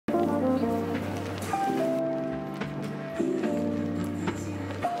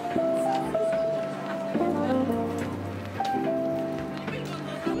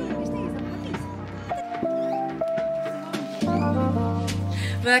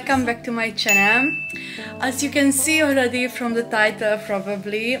Welcome back to my channel. As you can see already from the title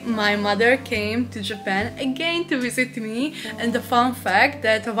probably, my mother came to Japan again to visit me, and the fun fact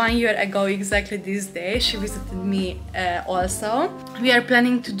that 1 year ago exactly this day she visited me also. We are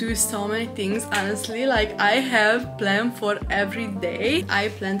planning to do so many things, honestly, like I have planned for every day. I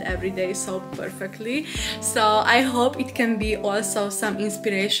planned every day so perfectly, so I hope it can be also some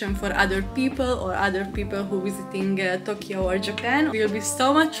inspiration for other people or other people who visiting Tokyo or Japan. It will be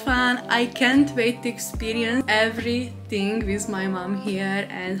so much fun. I can't wait to experience everything with my mom here,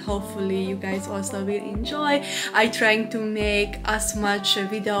 and hopefully you guys also will enjoy. I trying to make as much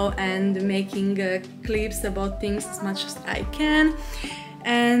video and making clips about things as much as I can.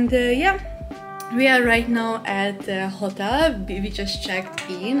 And yeah, we are right now at the hotel. We just checked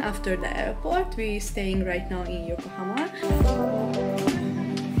in after the airport. We're staying right now in Yokohama.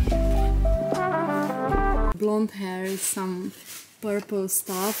 Blonde hair, some purple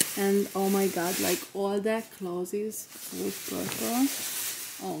stuff, and oh my god, like all the clothes is full purple.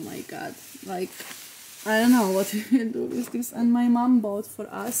 Oh my god, like I don't know what we will do with this. And my mom bought for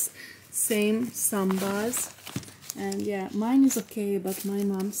us same sambas, and yeah, mine is okay, but my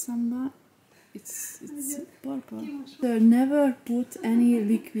mom's samba, it's purple. So never put any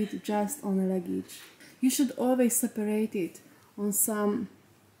liquid just on a luggage. You should always separate it on some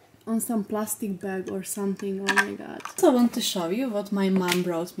plastic bag or something. Oh my god. So I want to show you what my mom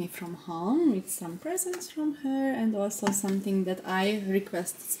brought me from home. It's some presents from her and also something that I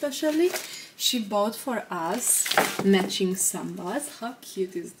requested specially. She bought for us matching sambas. How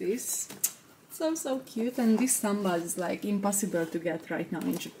cute is this? So cute. And this samba is like impossible to get right now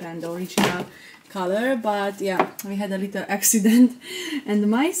in Japan, the original color, but yeah, we had a little accident and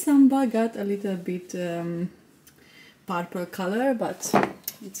my samba got a little bit purple color, but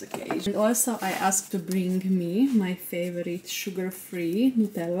it's okay. And also I asked to bring me my favorite sugar-free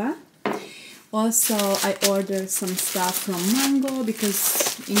Nutella. Also I ordered some stuff from Mango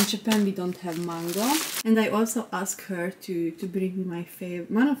because in Japan we don't have mango. And I also asked her to bring me my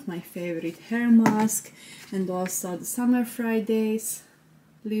one of my favorite hair mask, and also the Summer Fridays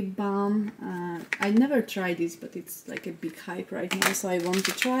lip balm. I never tried this, but it's like a big hype right now, so I want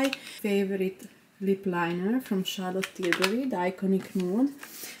to try. Favorite lip liner from Charlotte Tilbury, the iconic nude.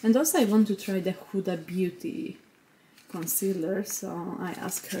 And also I want to try the Huda Beauty concealer, so I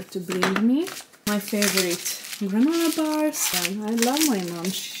asked her to bring me my favorite granola bars. And I love my mom,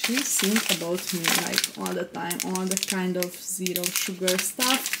 she thinks about me like all the time, all the kind of zero sugar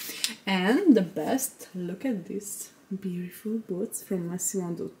stuff. And the best, look at this beautiful boots from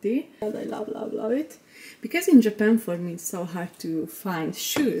Massimo Dutti. I love it, because in Japan for me it's so hard to find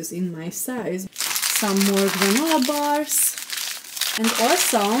shoes in my size. Some more granola bars, and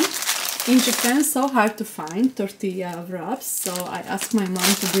also in Japan so hard to find tortilla wraps, so I asked my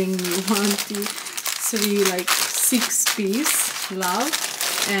mom to bring me 1, 2, 3, like 6 piece, love.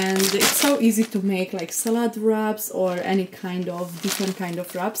 And it's so easy to make like salad wraps or any kind of different kind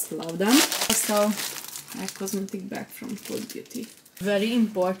of wraps, love them. Also a cosmetic bag from Full Beauty. Very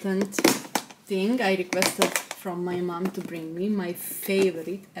important thing, I requested from my mom to bring me my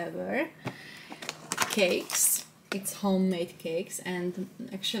favorite ever cakes. It's homemade cakes, and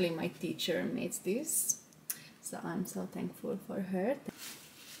actually my teacher made this, so I'm so thankful for her.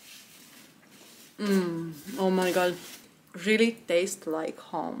 Oh my god, really tastes like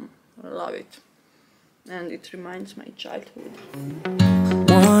home. I love it, and it reminds my childhood.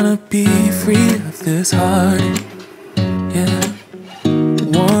 Wanna be free of this heart, yeah.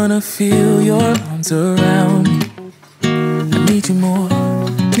 Wanna feel your arms around me. I need you more,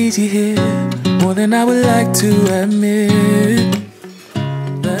 need you here, more than I would like to admit.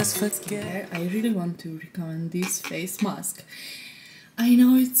 Let's forget. I really want to recommend this face mask. I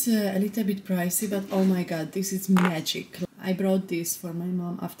know it's a little bit pricey, but oh my god, this is magic. I brought this for my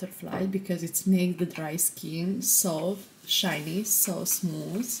mom after flight because it's make the dry skin so shiny, so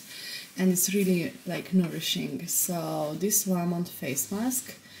smooth, and it's really like nourishing. So this 1 month face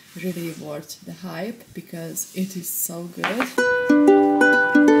mask really worth the hype because it is so good.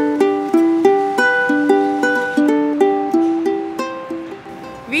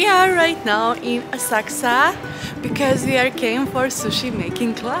 We are right now in Asakusa because we are came for sushi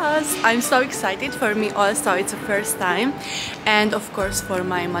making class. I'm so excited. For me also it's the first time, and of course for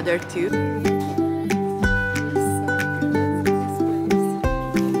my mother too.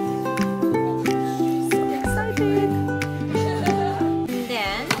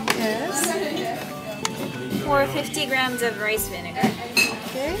 Or 50 grams of rice vinegar.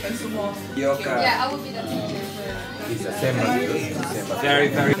 Okay. Yoga. Yeah, I will be the teacher for I'm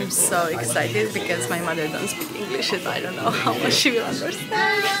so excited because my mother doesn't speak English and I don't know how much she will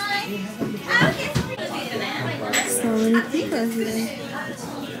understand. So many people here.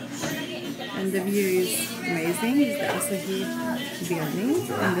 And the view is amazing. It's the Asahi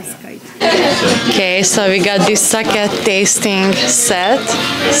building and the sky. Okay, so we got this sake tasting set.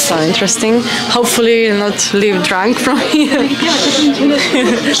 So interesting. Hopefully we'll not leave drunk from here.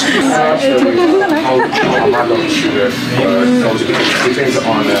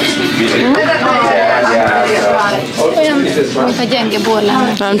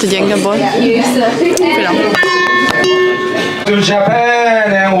 To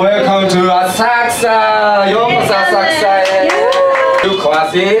Japan and welcome to Asakusa. Yokoso Asakusa. Two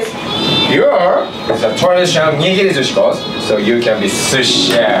classes. Here is a traditional nigiri sushi course, so you can be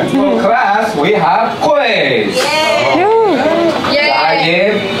sushi. For class, we have quiz. I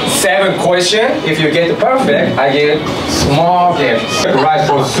give 7 questions. If you get perfect, I give small gifts. Right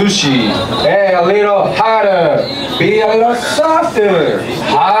for sushi. Hey, a little harder. Be a little softer.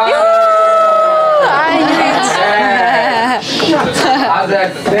 How's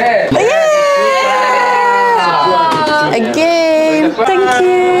that fit? Again, thank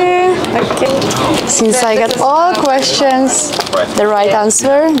you. Okay. Since I got all questions, the right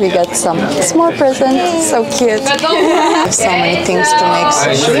answer, we got some small present. So cute. So many things to make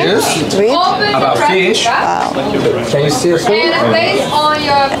sushi with. About fish. Wow. Can you see us? Place on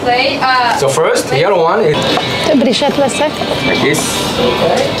your plate. So first, the other one is Brisket leszek. like this.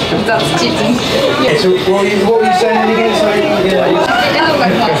 That's cheating. So what were you saying again? Sorry.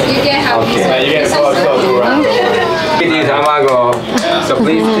 You can have this. Okay. You get around. It is tamago. So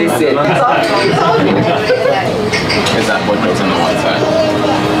please sit. Is that what goes on the one side?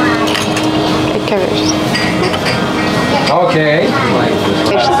 Okay.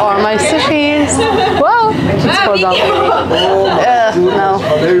 Or my sushis. Wow, it's fall down. No.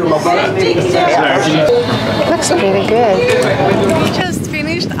 Looks pretty good. We just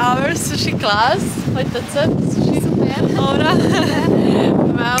finished our sushi class. What that's it? Sushi.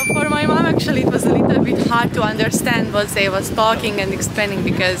 Well, for my mom actually it was a little bit hard to understand what they was talking and explaining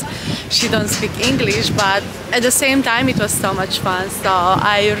because she don't speak English, but at the same time it was so much fun, so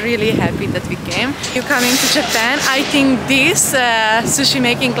I'm really happy that we came. You coming to Japan, I think this sushi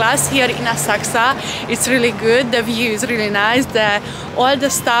making class here in Asakusa, it's really good, the view is really nice, all the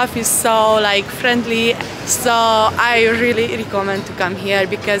staff is so like friendly, so I really recommend to come here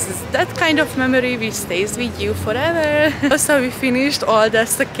because it's that kind of memory which stays with you forever. So we finished all the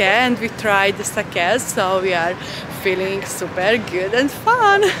sake and we tried the sake, so we are feeling super good and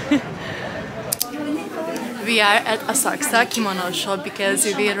fun. We are at Asakusa kimono shop because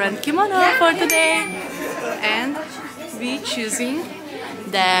we will rent kimono for today and we choosing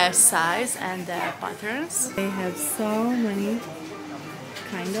the size and the patterns. They have so many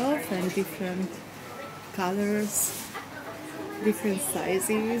kind of and different colors, different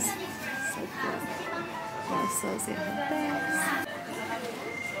sizes. So cool. Also they have bags.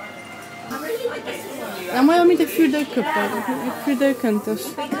 Nem olyan, mint egy fürdőköpeg, egy fürdőköntös.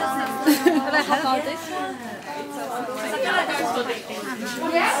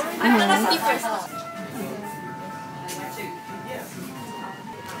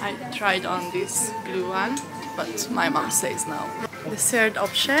 I tried on this blue one, but my mom says no. The third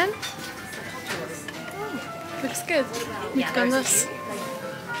option. Looks good. Mit gondolsz?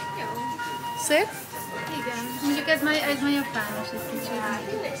 Szép? Igen. Mondjuk ez már japános egy kicsit.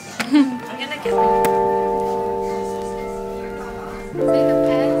 Szerintem ez.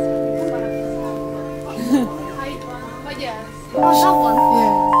 Vagy ez? That one.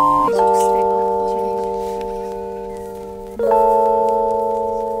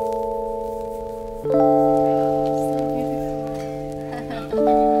 Yeah.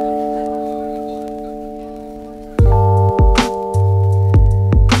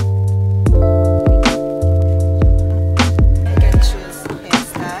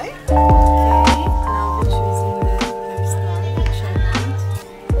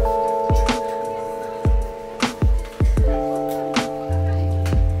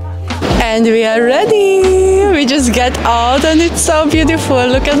 And we are ready! We just get out and it's so beautiful.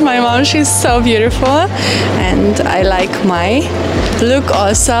 Look at my mom, she's so beautiful. And I like my look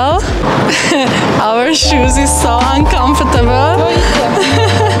also. Our shoes is so uncomfortable.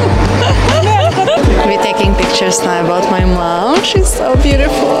 We're taking pictures now about my mom. She's so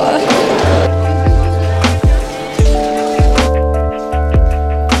beautiful.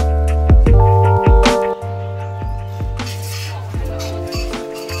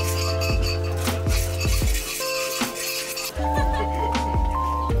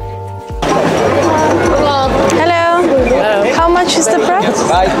 Hello. much is the price?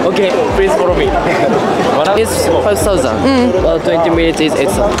 Okay, please follow me. It's 5,000. 20 minutes is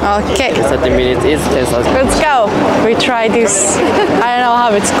 8,000. Okay, 30 minutes is 10,000. let's go. We try this. I don't know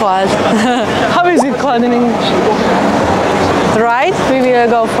how it's called. How is it called in English? Ride? We will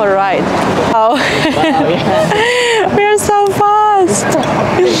go for ride. Oh, we are so fast.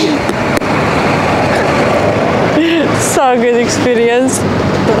 So good experience.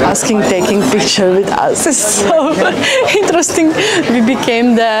 Asking taking picture with us is so interesting. We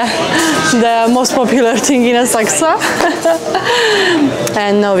became the most popular thing in Asakusa.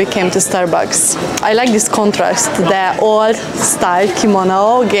 And now we came to Starbucks. I like this contrast, the old style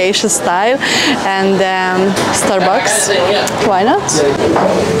kimono, geisha style, and Starbucks. Why not?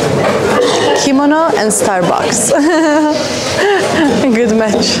 Kimono and Starbucks. Good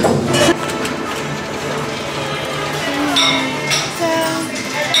match.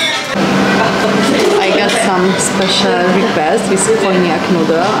 I got some special request with cognac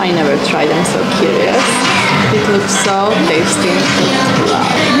noodle. I never tried them, so curious. It looks so tasty.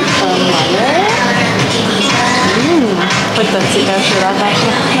 Hogy tetszik első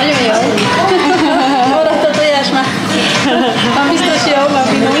látásra? Nagyon jó. Maradtad tojás már. Van biztos jó, van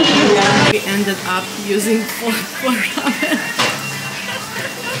finom. We ended up using fork for ramen.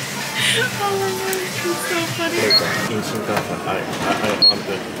 Oh my god, it's so funny.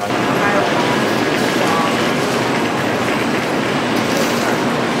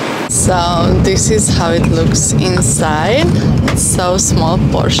 So this is how it looks inside. It's so small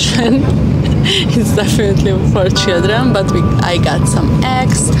portion. It's definitely for children, but I got some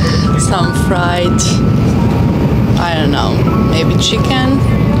eggs, some fried, I don't know, maybe chicken,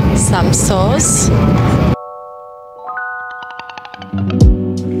 some sauce.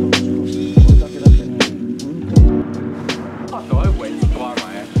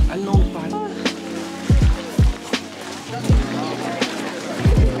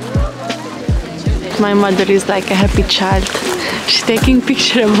 My mother is like a happy child. She's taking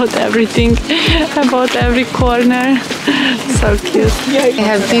picture about everything, about every corner. So cute. I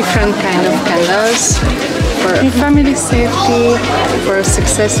have different kind of candles for family safety, for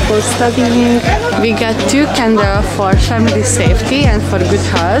successful studying. We got 2 candles for family safety and for good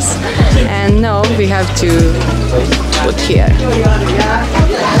health. And now we have to put here.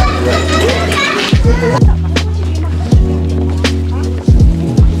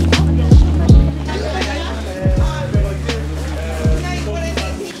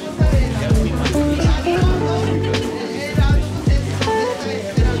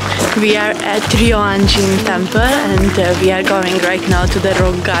 We are at Ryoanjin Temple and we are going right now to the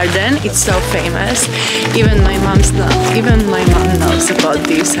rock garden. It's so famous. Even my mom knows about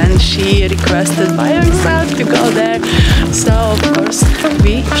this and she requested by herself to go there. So of course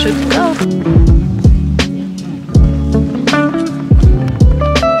we should go.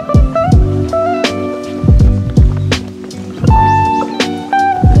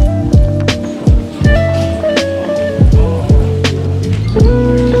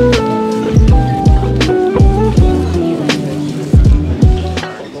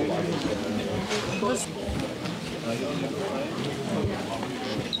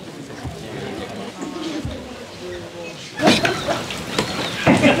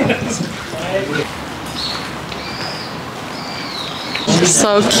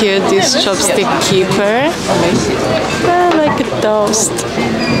 So cute, this chopstick keeper. Like a toast.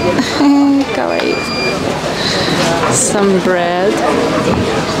 Kawaii. Some bread.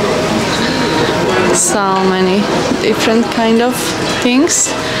 So many different kind of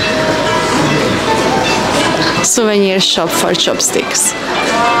things. Souvenir shop for chopsticks.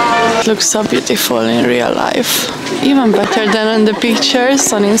 It looks so beautiful in real life. Even better than on the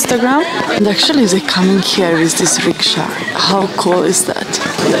pictures on Instagram. And actually they're coming here with this rickshaw. How cool is that?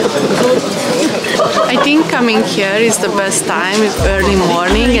 I think coming here is the best time, early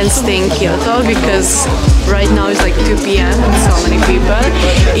morning, and stay in Kyoto because right now it's like 2 p.m. and so many people,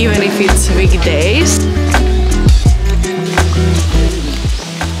 even if it's weekdays.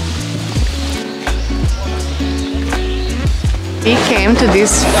 We came to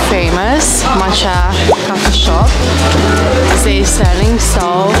this famous matcha coffee shop. They're selling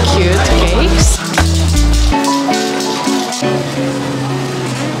so cute cakes.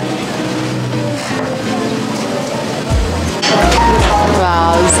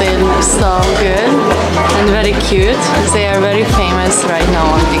 Wow, they look so good and very cute. They are very famous right now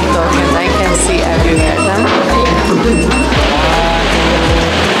on TikTok and I can see everywhere them.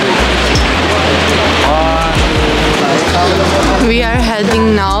 We are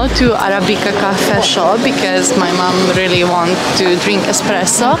heading now to Arabica cafe shop because my mom really wants to drink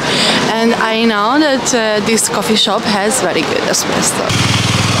espresso, and I know that this coffee shop has very good espresso.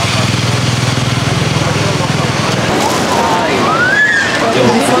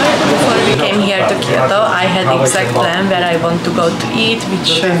 Before we came here to Kyoto, I had the exact plan where I want to go to eat,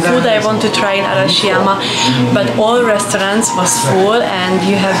 which food I want to try in Arashiyama, but all restaurants was full and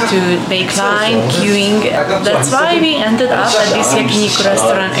you have to make line, queuing. That's why we ended up at this yakiniku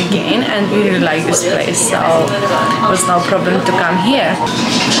restaurant again, and we really like this place, so it was no problem to come here.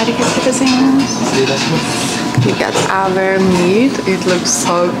 We got our meat, it looks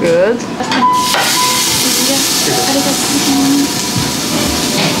so good.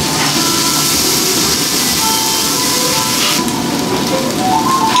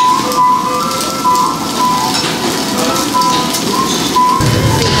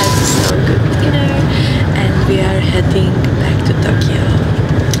 We are heading back to Tokyo.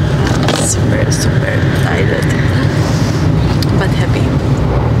 Super tired, but happy.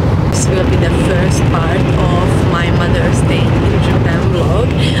 This will be the first part of my Mother's Day in Japan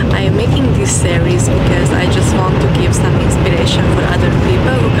vlog. I am making this series because I just want to give some inspiration for other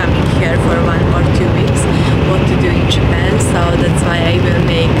people who come in here for 1 or 2 weeks what to do in Japan. So that's why I will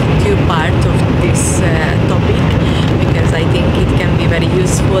make 2 parts of this topic, because I think it can be very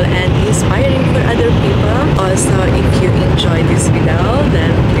useful and inspiring for other people. Also, if you enjoy this video,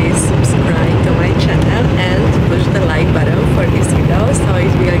 then please subscribe to my channel and push the like button for this video, so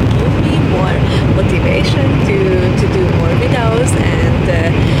it will